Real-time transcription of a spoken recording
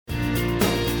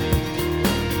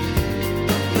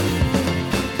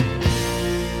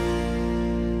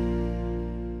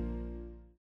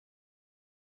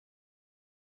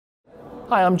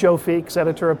Hi, I'm Joe Feeks,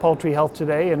 editor of Poultry Health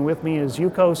Today, and with me is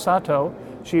Yuko Sato.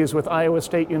 She is with Iowa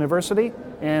State University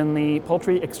in the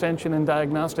Poultry Extension and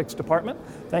Diagnostics Department.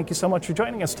 Thank you so much for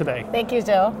joining us today. Thank you,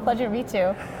 Joe. Pleasure to meet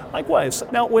you. Likewise.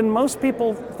 Now, when most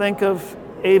people think of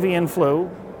avian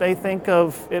flu, they think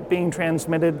of it being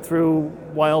transmitted through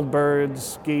wild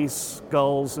birds, geese,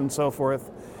 gulls, and so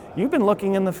forth. You've been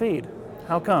looking in the feed.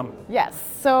 How come? Yes,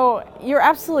 so you're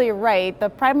absolutely right. The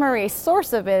primary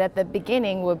source of it at the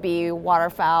beginning would be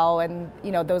waterfowl and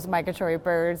those migratory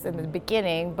birds in the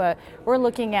beginning, but we're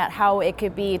looking at how it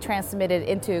could be transmitted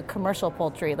into commercial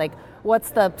poultry. Like, what's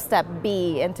the step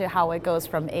B into how it goes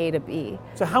from A to B?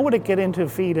 So how would it get into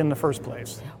feed in the first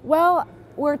place? Well,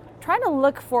 we're trying to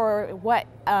look for what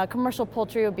commercial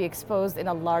poultry would be exposed in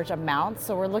a large amount.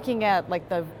 So we're looking at like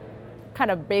the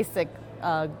kind of basic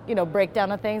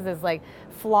breakdown of things is like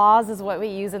flaws is what we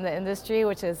use in the industry,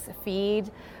 which is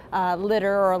feed,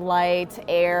 litter or light,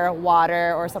 air,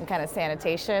 water, or some kind of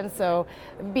sanitation. So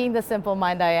being the simple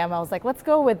mind I am, I was like, let's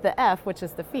go with the F, which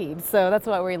is the feed. So that's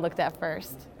what we looked at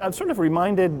first. I'm sort of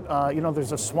reminded,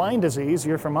 there's a swine disease.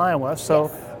 You're from Iowa, so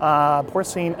yes.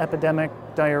 Porcine epidemic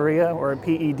diarrhea, or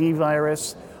PED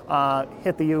virus,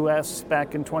 hit the U.S.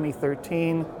 back in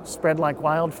 2013, spread like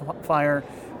wildfire,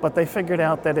 but they figured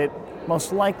out that it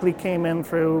most likely came in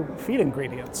through feed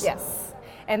ingredients. Yes,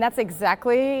 and that's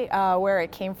exactly where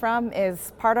it came from.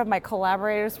 Is part of my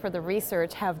collaborators for the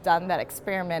research have done that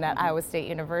experiment at Iowa State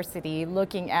University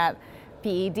looking at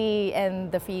PED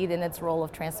and the feed and its role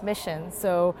of transmission.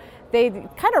 So they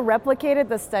kind of replicated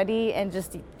the study and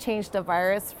just changed the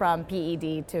virus from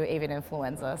PED to avian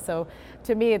influenza. So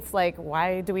to me, it's like,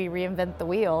 why do we reinvent the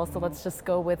wheel? So let's just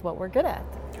go with what we're good at.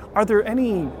 Are there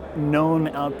any known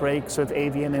outbreaks of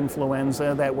avian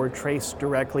influenza that were traced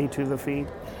directly to the feed?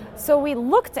 So we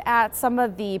looked at some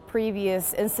of the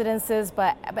previous incidences,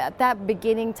 but at that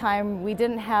beginning time, we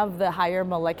didn't have the higher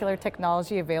molecular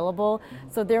technology available.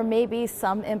 So there may be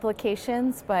some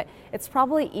implications, but it's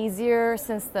probably easier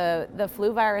since the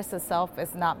flu virus itself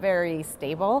is not very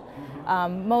stable.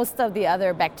 Most of the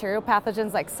other bacterial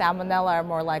pathogens like Salmonella are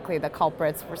more likely the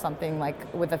culprits for something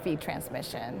like with a feed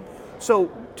transmission.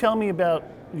 So tell me about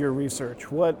your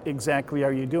research. What exactly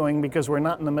are you doing? Because we're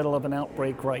not in the middle of an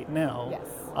outbreak right now. Yes.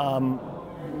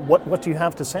 What do you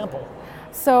have to sample?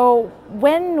 So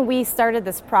when we started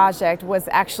this project was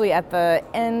actually at the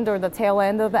end or the tail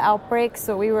end of the outbreak.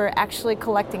 So we were actually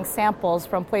collecting samples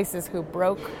from places who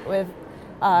broke with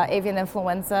avian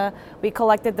influenza. We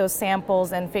collected those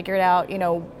samples and figured out,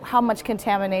 how much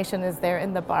contamination is there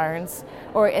in the barns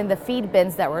or in the feed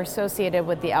bins that were associated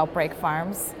with the outbreak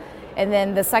farms. And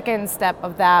then the second step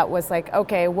of that was like,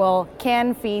 okay, well,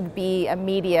 can feed be a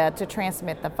media to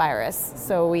transmit the virus?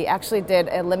 So we actually did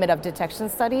a limit of detection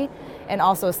study and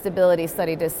also a stability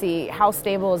study to see how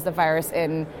stable is the virus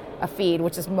in a feed,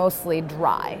 which is mostly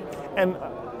dry. And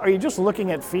are you just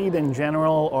looking at feed in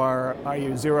general, or are you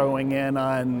zeroing in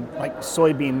on like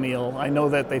soybean meal? I know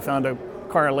that they found a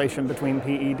correlation between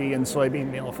PED and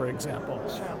soybean meal, for example.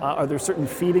 Sure. Are there certain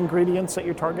feed ingredients that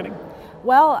you're targeting?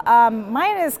 Well,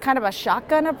 mine is kind of a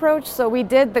shotgun approach. So we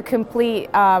did the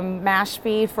complete mash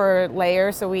feed for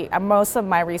layer. So most of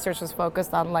my research was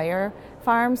focused on layer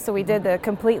farms. So we did the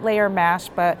complete layer mash,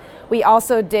 but we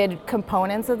also did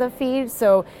components of the feed.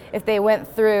 So if they went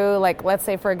through, like, let's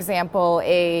say, for example,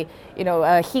 a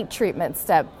heat treatment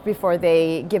step before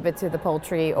they give it to the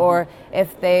poultry, or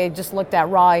if they just looked at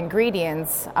raw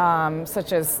ingredients,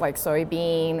 such as like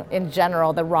soybean in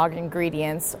general, the raw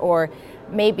ingredients, or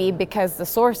maybe because the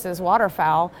source is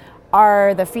waterfowl,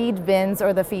 are the feed bins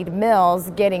or the feed mills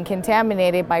getting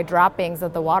contaminated by droppings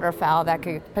of the waterfowl that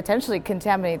could potentially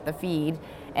contaminate the feed?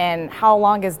 And how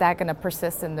long is that going to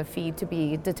persist in the feed to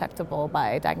be detectable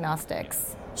by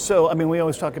diagnostics? So, we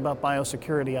always talk about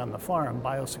biosecurity on the farm.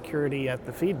 Biosecurity at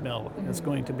the feed mill is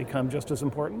going to become just as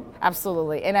important?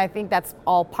 Absolutely. And I think that's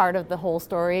all part of the whole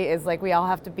story is like we all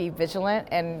have to be vigilant.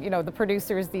 And, the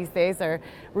producers these days are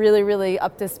really, really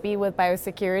up to speed with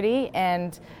biosecurity.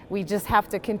 And we just have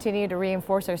to continue to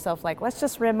reinforce ourselves. Like, let's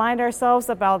just remind ourselves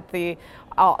about the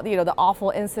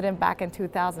awful incident back in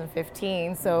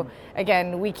 2015. So,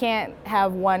 again, we can't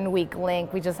have one weak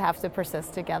link. We just have to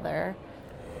persist together.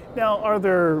 Now, are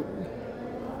there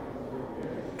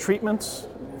treatments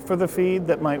for the feed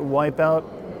that might wipe out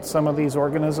some of these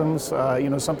organisms?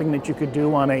 Something that you could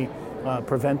do on a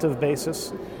preventive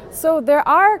basis? So there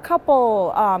are a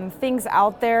couple things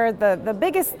out there. The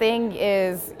biggest thing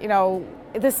is,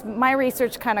 my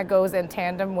research kind of goes in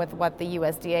tandem with what the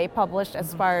USDA published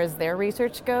as far as their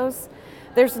research goes.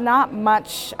 There's not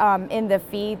much in the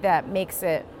feed that makes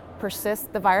it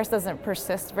persist. The virus doesn't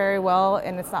persist very well,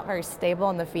 and it's not very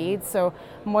stable in the feed. So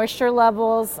moisture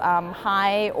levels,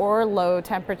 high or low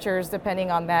temperatures, depending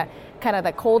on that kind of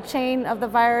the cold chain of the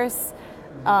virus,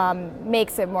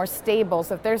 makes it more stable.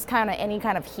 So if there's kind of any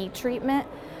kind of heat treatment,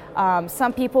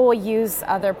 some people will use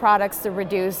other products to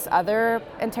reduce other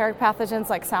enteric pathogens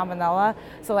like salmonella.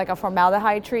 So like a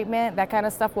formaldehyde treatment, that kind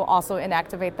of stuff will also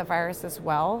inactivate the virus as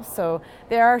well. So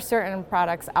there are certain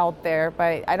products out there,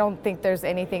 but I don't think there's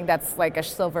anything that's like a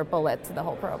silver bullet to the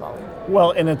whole problem.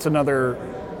 Well, and it's another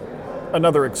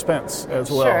expense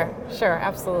as well. Sure,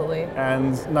 absolutely.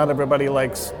 And not everybody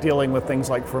likes dealing with things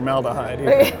like formaldehyde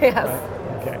either. Yes.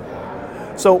 Right?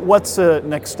 Okay. So what's the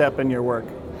next step in your work?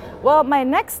 Well, my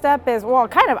next step is,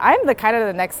 I'm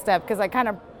the next step, because I kind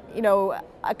of,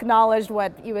 acknowledged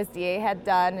what USDA had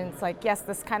done, and it's like, yes,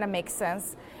 this kind of makes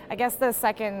sense. I guess the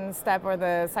second step, or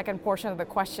the second portion of the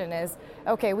question is,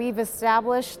 okay, we've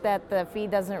established that the feed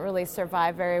doesn't really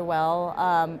survive very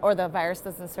well, or the virus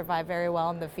doesn't survive very well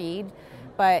in the feed,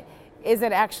 but is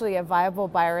it actually a viable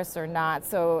virus or not?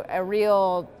 So a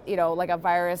real, like a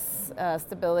virus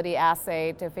stability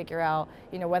assay to figure out,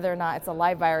 whether or not it's a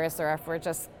live virus, or if we're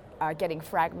just getting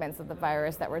fragments of the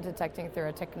virus that we're detecting through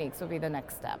our techniques will be the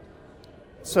next step.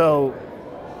 So,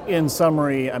 in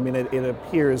summary, it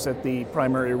appears that the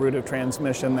primary route of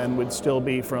transmission then would still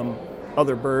be from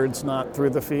other birds, not through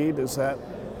the feed. Is that?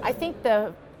 I think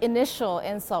the initial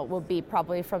insult will be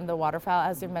probably from the waterfowl,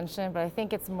 as you mentioned, but I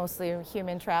think it's mostly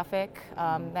human traffic,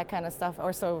 that kind of stuff.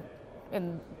 Or so,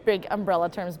 in big umbrella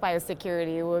terms,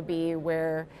 biosecurity would be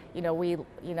where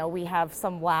we have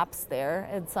some lapse there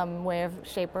in some way,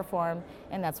 shape, or form,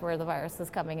 and that's where the virus is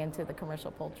coming into the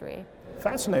commercial poultry.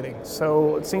 Fascinating.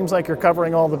 So it seems like you're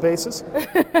covering all the bases.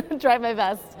 Try my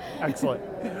best. Excellent.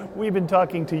 We've been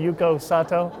talking to Yuko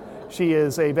Sato. She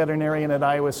is a veterinarian at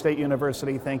Iowa State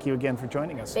University. Thank you again for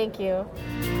joining us. Thank you.